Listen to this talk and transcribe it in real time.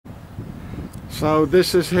So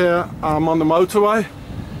this is here, I'm on the motorway.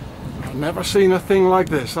 I've never seen a thing like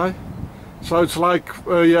this, eh? So it's like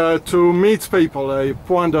to meet people, a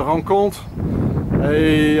point de rencontre,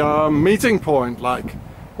 a meeting point, like,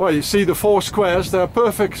 well, you see the 4 squares, they're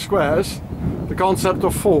perfect squares, the concept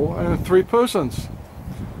of 4 and 3 persons.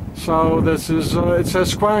 So this is, it says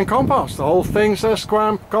square and compass, the whole thing says square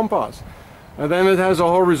and compass. And then it has a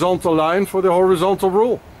horizontal line for the horizontal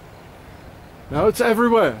rule. Now it's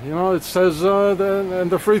everywhere, you know, it says, and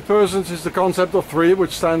the 3 persons is the concept of 3,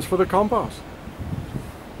 which stands for the compass.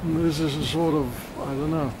 And this is a sort of, I don't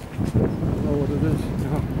know what it is, you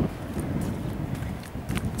know.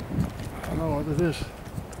 I don't know what it is.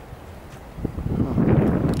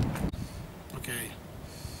 Okay.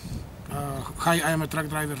 Hi, I am a truck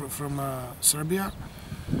driver from Serbia.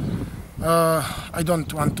 I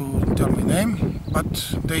don't want to tell my name,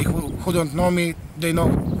 but they who don't know me, they know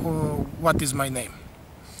what is my name.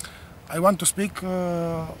 I want to speak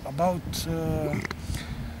about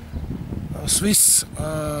Swiss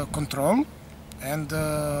control and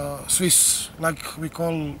Swiss, like we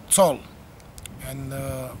call zoll, and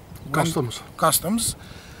customs.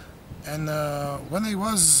 And when I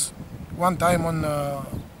was one time on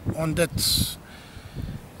that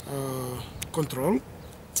control,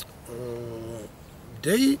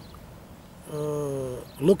 they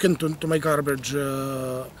look into my garbage.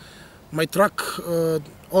 My truck,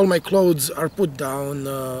 all my clothes are put down.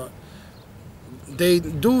 They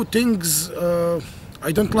do things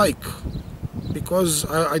I don't like, because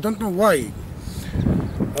I don't know why.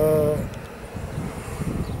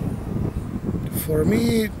 For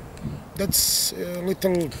me, that's a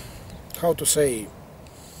little, how to say,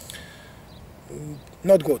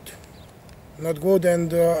 not good. Not good,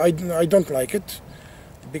 and I don't like it,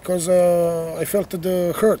 because I felt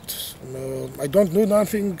the hurt. I don't do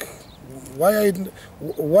nothing. Why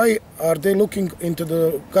are they looking into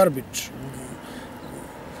the garbage?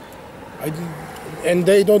 And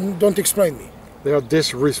they don't explain me. They are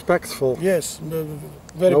disrespectful. Yes,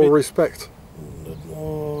 very no respect.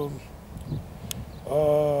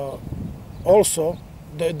 Also,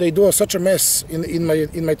 they do such a mess in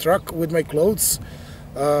my truck with my clothes.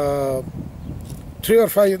 3 or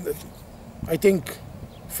 5, I think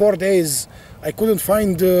 4 days, I couldn't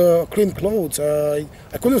find clean clothes. I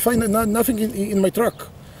couldn't find nothing in my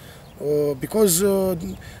truck, because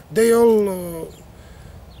they all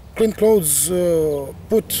clean clothes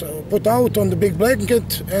put out on the big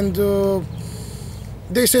blanket, and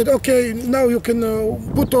they said, okay, now you can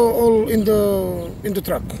put all in the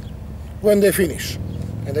truck when they finish.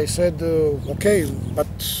 And I said, okay, but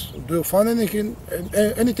do you find anything?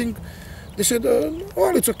 They said,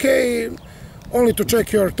 well, it's okay, only to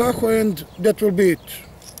check your tacho, and that will be it.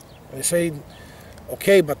 I said,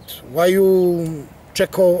 okay, but why you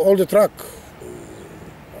check all the truck?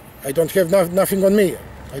 I don't have nothing on me.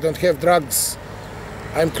 I don't have drugs.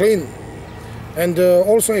 I'm clean. And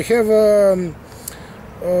also I have,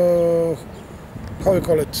 how you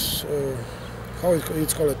call it?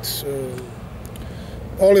 It's called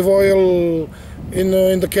olive oil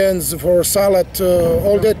in the cans for salad,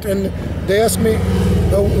 all that. And they ask me,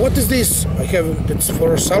 what is this? I have, that's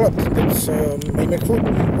for salad, that's I make food.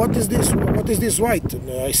 What is this? What is this white? And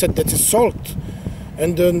I said, that is salt.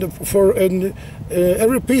 And for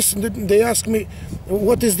every piece they ask me,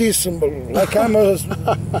 what is this? Like I'm a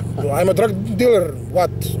drug dealer.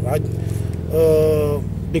 What?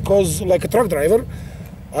 Because like a truck driver,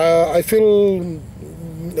 I feel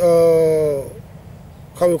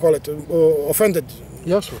how you call it, offended.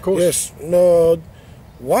 Yes, of course. Yes. No.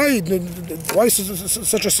 Why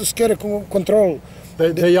such a scary control?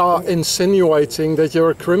 They are insinuating that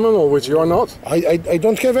you're a criminal, which you are not. I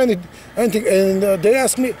don't have anything. And they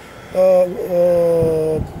ask me,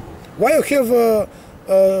 why you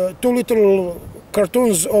have 2 little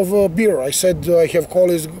cartons of beer? I said, I have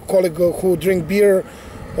colleague who drink beer,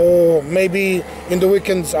 or maybe in the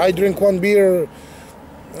weekends I drink 1 beer.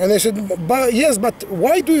 And I said, but yes, but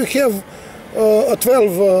why do you have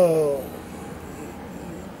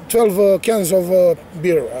 12 cans of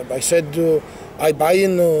beer? I said, I buy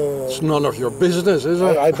in... it's none of your business, is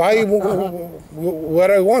it? I buy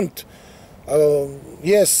where I want.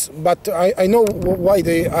 Yes, but I know why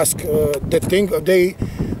they ask that thing. They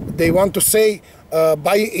want to say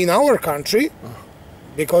buy in our country,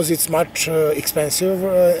 because it's much expensive,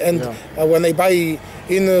 and when I buy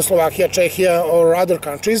in Slovakia, Czechia or other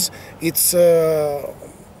countries, it's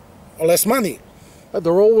less money.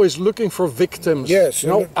 They're always looking for victims. Yes. You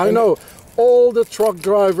know, I know all the truck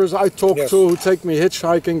drivers I talk to who take me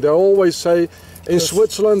hitchhiking, they always say, in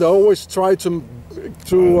Switzerland, they always try to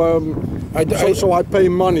so I pay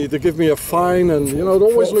money to give me a fine, and you know,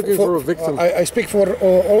 they're always looking for a victim. I speak for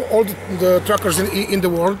all the truckers in the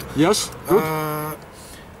world. Yes, good.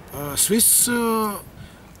 Swiss,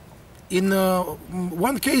 in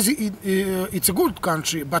one case, it's a good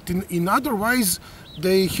country, but in otherwise,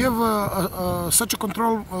 they have such a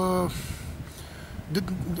control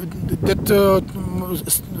that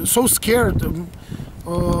so scared.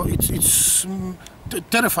 It's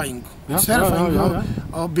terrifying. Yeah, it's terrifying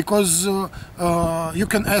yeah. because you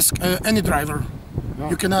can ask any driver. Yeah.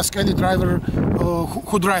 You can ask any driver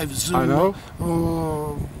who drives. I know.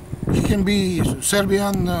 He can be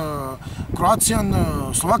Serbian, Croatian,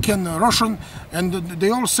 Slovakian, Russian, and they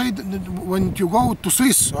all say that when you go to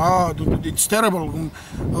Swiss, it's terrible,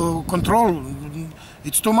 control,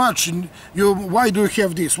 it's too much. Why do you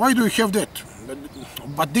have this? Why do you have that?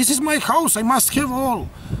 But this is my house. I must have all.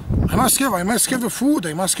 I must have the food.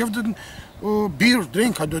 I must have the beer,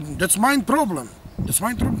 drink. That's my problem. That's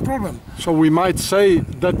my problem. So we might say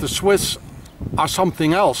that the Swiss are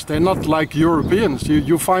something else. They're not like Europeans.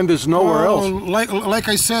 You find this nowhere else. Like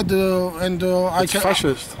I said, it's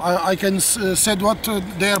fascist. I can say what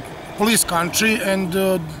they're police country, and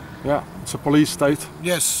yeah, it's a police state.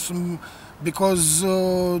 Yes, because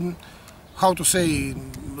how to say,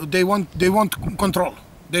 they want control.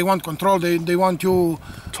 They want control. They want you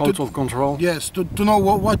total control. Yes, to know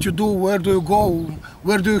what you do, where do you go,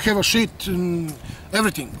 where do you have a shit,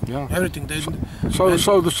 everything. Yeah. Everything.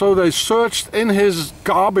 So they searched in his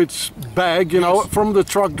garbage bag, you know, from the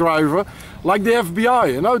truck driver, like the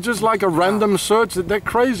FBI, you know, just like a random search. They're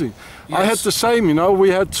crazy. Yes. I had the same, you know.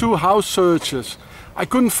 We had 2 house searches. I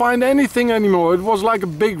couldn't find anything anymore. It was like a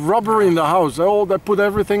big robbery in the house. They put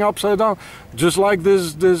everything upside down, just like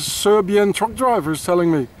this Serbian truck driver is telling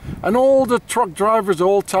me. And all the truck drivers are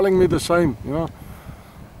all telling me the same, you know.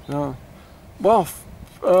 Yeah. Well,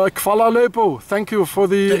 hvala lepo. Thank you for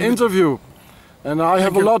the interview. And I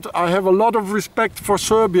have a lot of respect for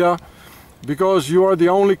Serbia, because you are the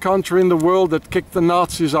only country in the world that kicked the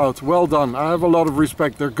Nazis out. Well done. I have a lot of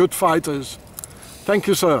respect. They're good fighters. Thank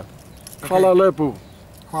you, sir. Hvala lepo.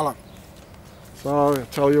 Hvala. So I'll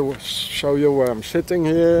show you where I'm sitting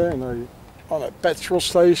here on a petrol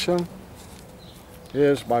station.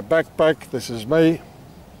 Here's my backpack. This is me,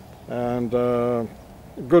 and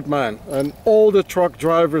good man. And all the truck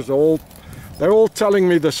drivers, they're all telling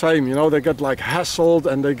me the same. You know, they get like hassled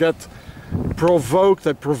and they get provoked.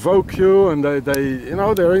 They provoke you, and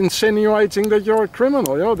they're insinuating that you're a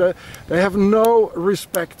criminal. You know, they have no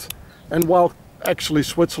respect. And while actually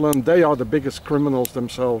Switzerland, they are the biggest criminals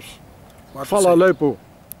themselves. Hvala lepo.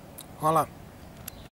 Hvala.